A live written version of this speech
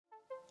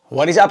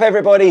What is up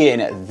everybody?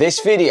 In this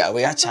video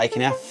we are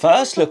taking our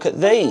first look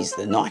at these,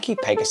 the Nike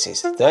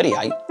Pegasus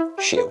 38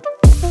 Shield.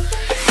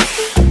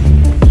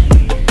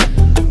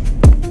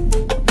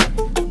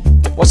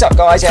 What's up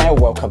guys, and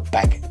welcome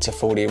back to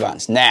 40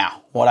 Runs.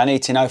 Now, what I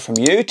need to know from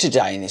you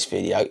today in this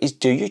video is,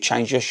 do you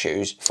change your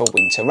shoes for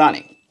winter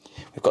running?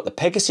 We've got the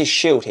Pegasus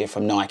Shield here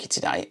from Nike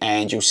today,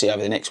 and you'll see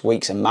over the next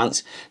weeks and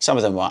months, some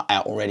of them are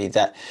out already,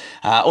 that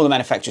all the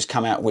manufacturers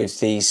come out with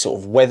these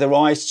sort of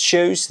weatherized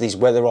shoes, these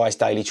weatherized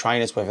daily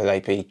trainers, whether they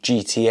be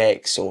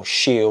GTX or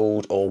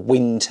Shield or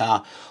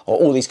Winter or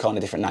all these kind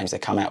of different names they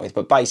come out with.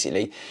 But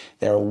basically,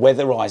 they're a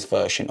weatherized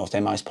version of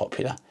their most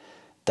popular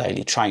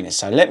daily trainers.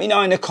 So let me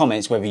know in the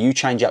comments whether you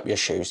change up your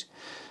shoes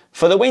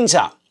for the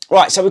winter.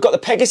 Right, so we've got the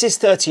Pegasus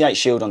 38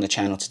 Shield on the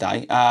channel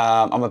today.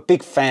 I'm a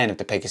big fan of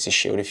the Pegasus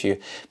Shield. If you've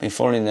been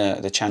following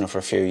the channel for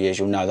a few years,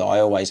 you'll know that I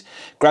always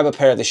grab a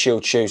pair of the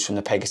Shield shoes from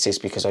the Pegasus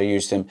because I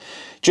use them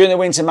during the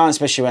winter months,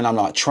 especially when I'm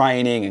like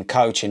training and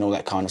coaching, all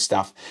that kind of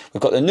stuff.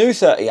 We've got the new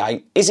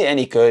 38. Is it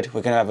any good?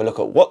 We're going to have a look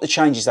at what the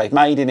changes they've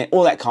made in it,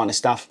 all that kind of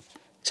stuff.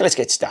 So let's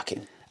get stuck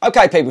in.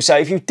 Okay, people, so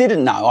if you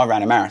didn't know, I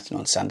ran a marathon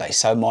on Sunday,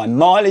 so my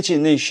mileage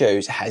in these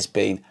shoes has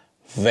been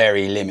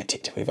very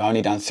limited. We've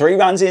only done 3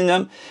 runs in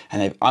them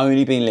and they've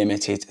only been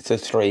limited to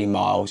 3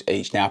 miles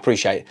each. Now I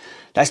appreciate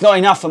that's not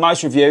enough for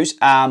most reviews,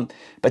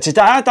 but today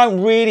I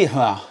don't really,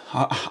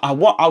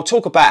 I'll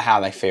talk about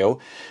how they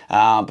feel,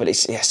 but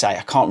it's,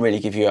 I can't really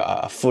give you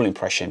a full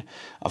impression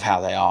of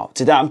how they are.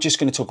 Today I'm just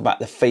going to talk about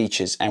the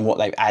features and what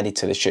they've added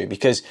to the shoe,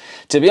 because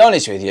to be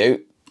honest with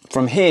you,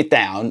 from here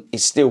down,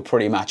 it's still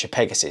pretty much a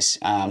Pegasus,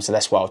 so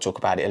that's why I'll talk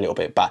about it a little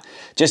bit. But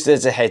just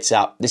as a heads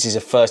up, this is a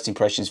first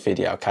impressions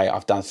video, okay?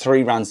 I've done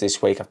 3 runs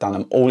this week. I've done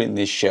them all in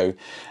this shoe,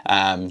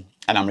 and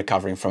I'm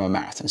recovering from a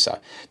marathon. So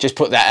just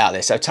put that out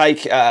there. So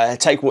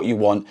take what you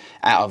want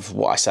out of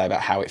what I say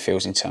about how it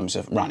feels in terms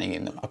of running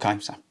in them, okay?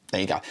 So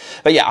there you go.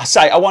 But yeah,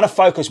 I want to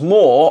focus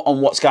more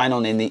on what's going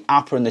on in the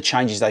upper and the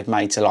changes they've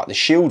made to like the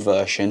Shield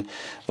version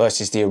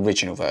versus the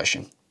original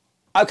version.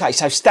 Okay,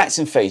 so stats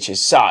and features.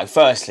 So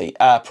firstly,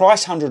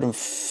 price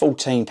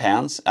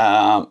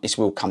 £114. This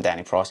will come down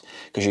in price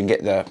because you can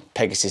get the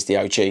Pegasus, the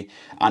OG,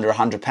 under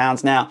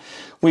 £100 now.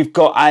 We've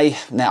got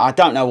now I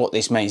don't know what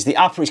this means. The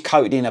upper is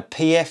coated in a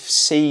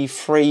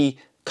PFC-free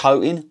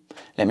coating.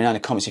 Let me know in the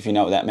comments if you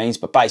know what that means,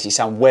 but basically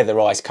some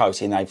weatherized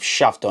coating they've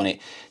shoved on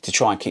it to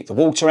try and keep the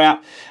water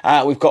out.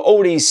 We've got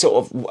all these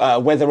sort of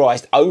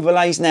weatherized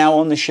overlays now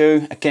on the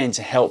shoe, again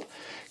to help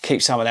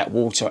keep some of that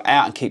water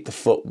out and keep the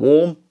foot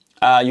warm.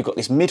 You've got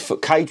this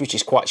midfoot cage, which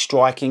is quite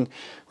striking,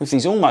 with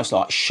these almost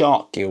like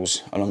shark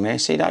gills along there.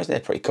 See those?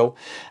 They're pretty cool.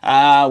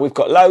 We've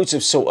got loads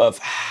of sort of,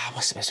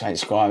 what's the best way to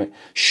describe it?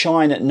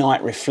 Shine at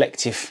night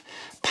reflective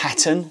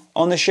pattern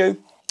on the shoe.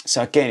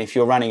 So again, if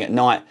you're running at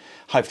night,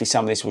 hopefully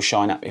some of this will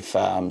shine up if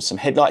some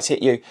headlights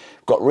hit you.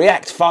 We've got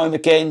React foam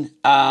again,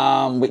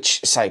 which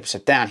so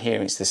down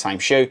here it's the same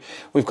shoe.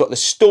 We've got the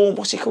Storm,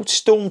 what's it called?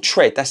 Storm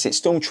Tread, that's it,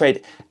 Storm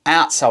Tread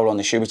outsole on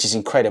the shoe, which is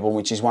incredible,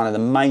 which is one of the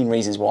main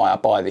reasons why I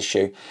buy this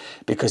shoe,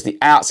 because the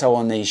outsole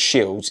on these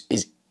Shields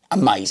is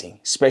amazing,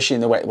 especially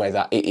in the wet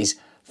weather. It is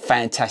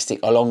fantastic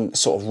along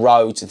sort of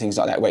roads and things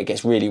like that where it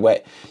gets really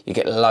wet. You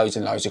get loads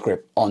and loads of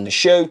grip on the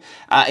shoe.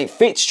 It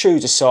fits true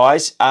to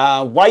size.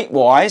 Weight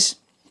wise,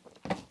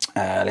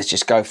 let's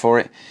just go for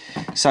it.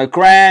 So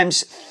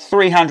grams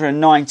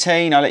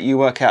 319. I'll let you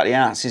work out the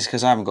ounces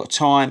because I haven't got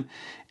time.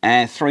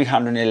 And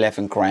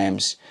 311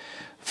 grams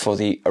for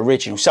the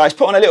original. So it's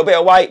put on a little bit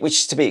of weight, which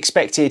is to be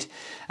expected,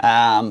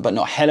 but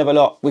not a hell of a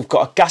lot. We've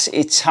got a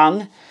gusseted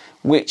tongue,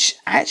 which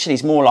actually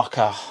is more like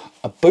a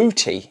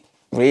bootie,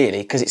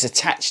 really, because it's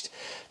attached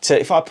to,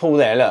 if I pull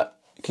there, look,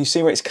 can you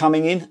see where it's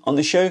coming in on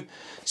the shoe?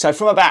 So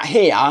from about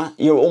here,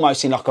 you're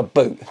almost in like a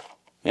boot,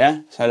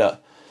 yeah? So look,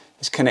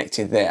 it's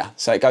connected there.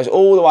 So it goes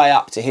all the way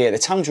up to here. The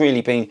tongue's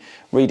really been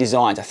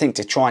redesigned, I think,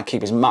 to try and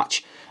keep as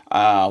much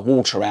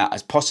water out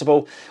as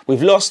possible.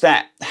 We've lost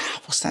that,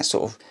 what's that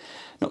sort of,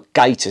 not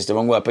gaiter's the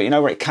wrong word, but you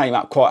know where it came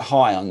up quite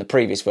high on the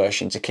previous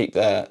version to keep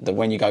the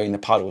when you go in the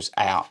puddles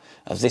out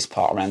of this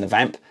part around the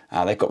vamp.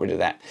 They've got rid of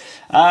that.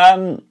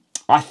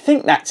 I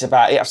think that's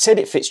about it. I've said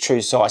it fits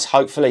true size.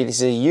 Hopefully,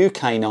 this is a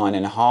UK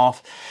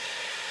 9.5.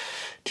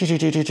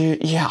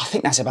 Yeah, I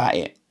think that's about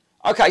it.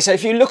 Okay, so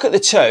if you look at the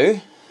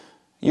two,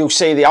 you'll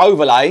see the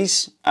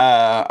overlays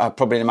are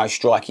probably the most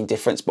striking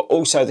difference, but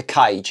also the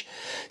cage.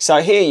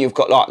 So here you've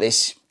got like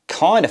this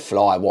kind of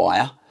fly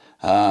wire.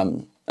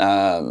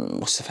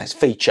 What's the face?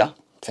 Feature,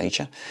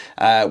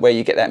 where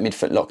you get that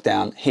midfoot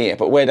lockdown here.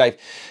 But where they've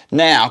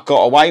now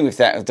got away with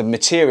that, of the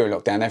material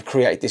lockdown, they've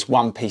created this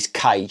one-piece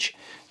cage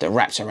that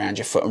wraps around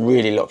your foot and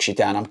really locks you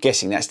down. I'm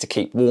guessing that's to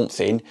keep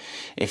warmth in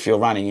if you're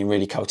running in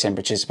really cold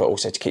temperatures, but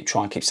also to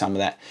try and keep some of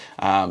that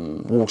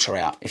water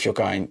out if you're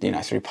going, you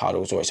know, through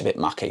puddles or it's a bit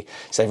mucky.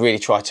 So they've really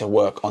tried to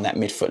work on that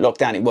midfoot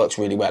lockdown. It works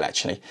really well,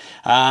 actually.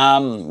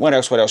 What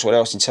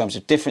else in terms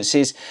of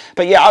differences?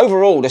 But yeah,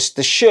 overall, the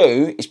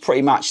shoe is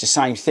pretty much the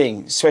same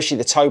thing, especially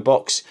the toe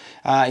box.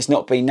 It's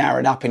not been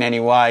narrowed up in any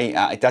way.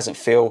 It doesn't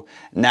feel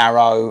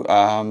narrow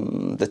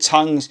So the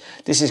tongues,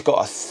 this has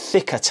got a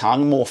thicker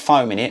tongue, more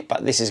foam in it,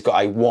 but this has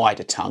got a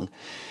wider tongue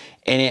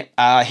in it.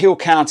 Heel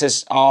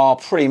counters are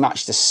pretty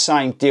much the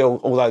same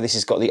deal, although this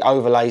has got the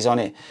overlays on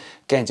it,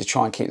 again to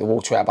try and keep the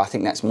water out, but I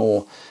think that's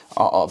more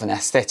of an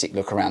aesthetic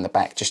look around the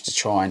back, just to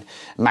try and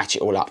match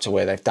it all up to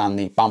where they've done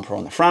the bumper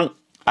on the front.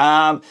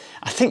 I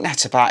think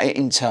that's about it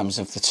in terms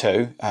of the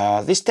two.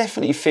 This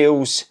definitely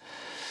feels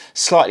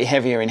slightly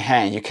heavier in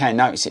hand. You can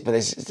notice it, but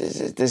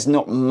there's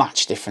not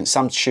much difference.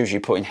 Some shoes you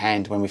put in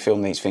hand when we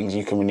film these things,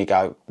 you can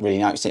really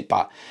notice it,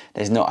 but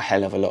there's not a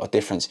hell of a lot of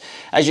difference.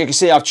 As you can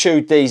see, I've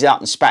chewed these up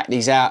and spat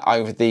these out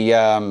over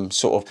the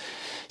sort of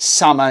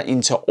summer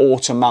into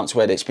autumn months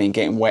where it's been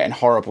getting wet and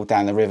horrible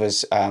down the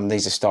rivers.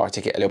 These have started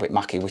to get a little bit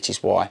mucky, which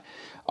is why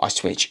I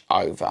switch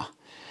over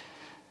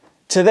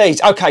to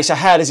these. Okay, so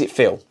how does it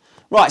feel?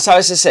 Right, so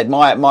as I said,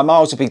 my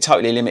miles will be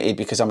totally limited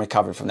because I'm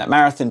recovering from that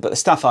marathon, but the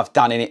stuff I've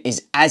done in it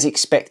is as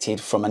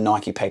expected from a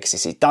Nike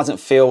Pegasus. It doesn't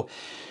feel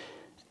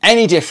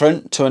any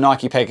different to a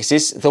Nike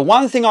Pegasus. The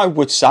one thing I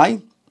would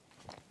say,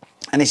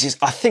 and this is,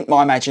 I think,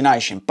 my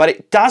imagination, but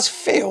it does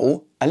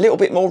feel a little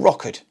bit more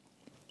rockered.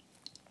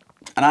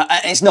 And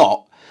it's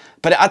not,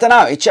 but I don't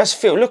know, it just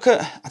feels, look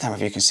at, I don't know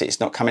if you can see, it's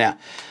not coming out.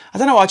 I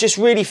don't know, I just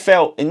really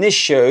felt in this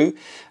shoe,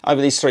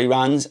 over these 3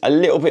 runs, a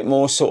little bit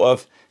more sort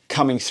of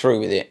coming through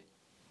with it.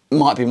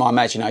 Might be my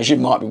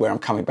imagination, might be where I'm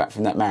coming back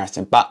from that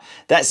marathon, but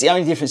that's the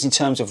only difference in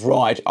terms of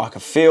ride I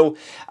can feel.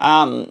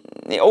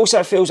 It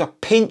also feels a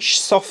pinch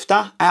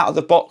softer out of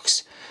the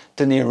box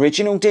than the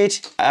original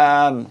did,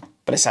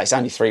 but I say it's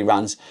only 3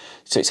 runs,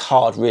 so it's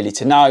hard really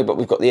to know, but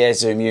we've got the Air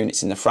Zoom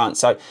units in the front,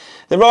 so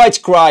the ride's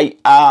great.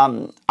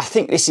 I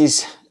think this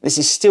is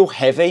still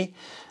heavy,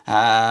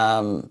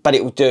 but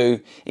it will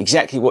do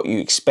exactly what you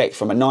expect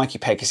from a Nike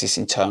Pegasus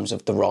in terms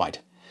of the ride.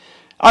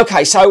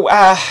 Okay, so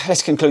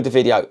let's conclude the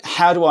video.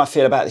 How do I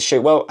feel about the shoe?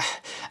 Well,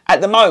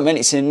 at the moment,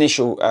 it's an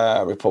initial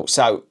report.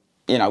 So,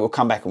 you know, we'll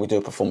come back and we'll do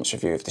a performance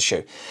review of the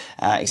shoe.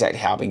 Exactly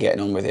how I've been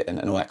getting on with it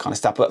and all that kind of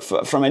stuff.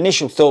 But from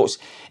initial thoughts,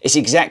 it's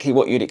exactly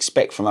what you'd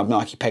expect from a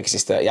Nike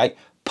Pegasus 38.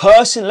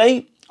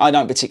 Personally, I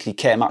don't particularly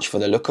care much for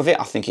the look of it.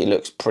 I think it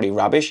looks pretty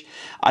rubbish.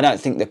 I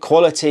don't think the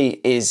quality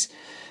is,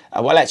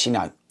 well, actually,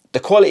 no. The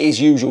quality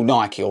is usual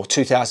Nike or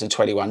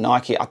 2021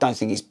 Nike. I don't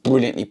think it's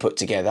brilliantly put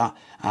together.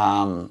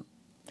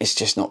 It's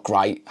just not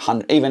great.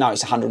 Even though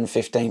it's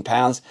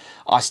 £115,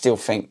 I still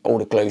think all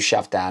the glue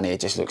shoved down here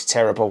just looks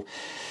terrible.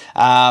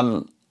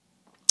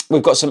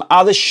 We've got some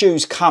other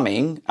shoes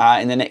coming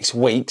in the next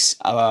weeks,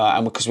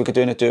 and because we're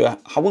going to do a,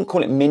 I wouldn't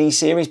call it mini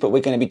series, but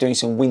we're going to be doing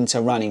some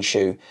winter running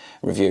shoe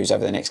reviews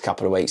over the next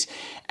couple of weeks.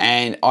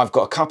 And I've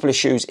got a couple of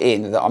shoes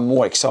in that I'm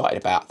more excited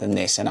about than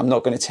this, and I'm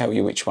not going to tell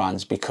you which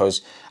ones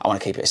because I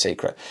want to keep it a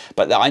secret.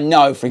 But that I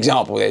know, for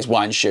example, there's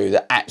one shoe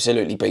that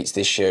absolutely beats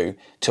this shoe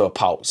to a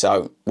pulp.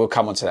 So we'll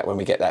come on to that when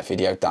we get that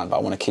video done, but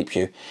I want to keep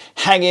you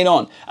hanging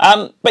on.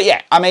 But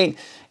yeah, I mean,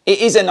 it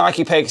is a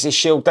Nike Pegasus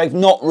Shield. They've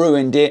not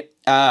ruined it.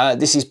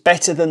 This is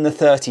better than the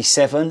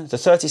 37. The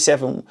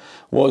 37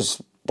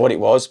 was what it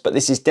was, but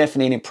this is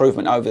definitely an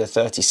improvement over the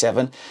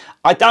 37.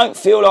 I don't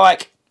feel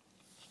like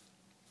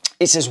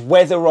it's as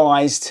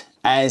weatherized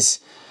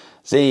as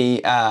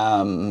the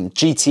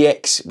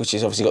GTX, which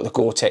has obviously got the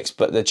Gore-Tex,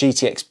 but the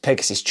GTX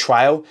Pegasus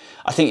Trail.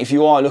 I think if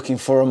you are looking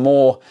for a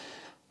more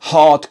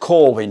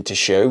hardcore winter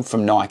shoe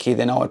from Nike,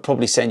 then I would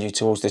probably send you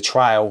towards the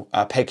Trail,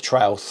 Peg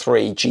Trail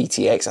 3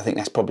 GTX. I think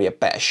that's probably a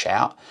better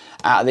shout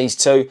out of these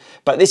two.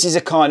 But this is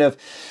a kind of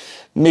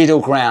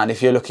middle ground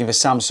if you're looking for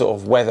some sort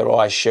of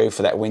weatherized shoe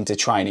for that winter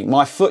training.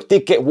 My foot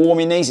did get warm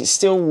in these. It's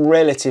still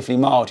relatively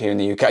mild here in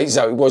the UK,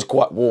 so it was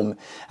quite warm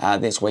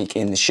this week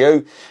in the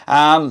shoe.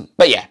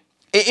 But yeah,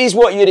 it is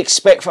what you'd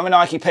expect from a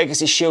Nike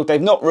Pegasus Shield. They've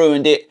not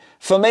ruined it.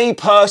 For me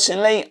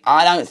personally,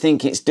 I don't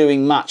think it's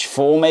doing much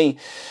for me.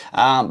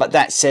 But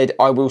that said,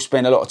 I will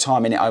spend a lot of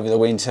time in it over the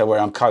winter where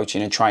I'm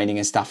coaching and training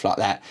and stuff like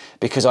that,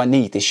 because I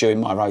need this shoe in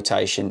my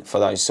rotation for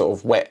those sort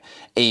of wet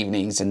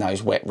evenings and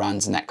those wet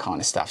runs and that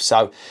kind of stuff.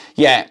 So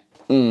yeah,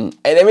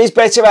 there is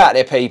better out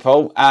there,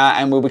 people,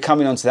 and we'll be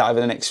coming on to that over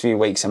the next few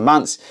weeks and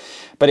months.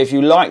 But if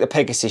you like the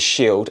Pegasus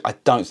Shield, I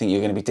don't think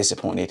you're going to be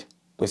disappointed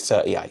with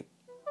 38.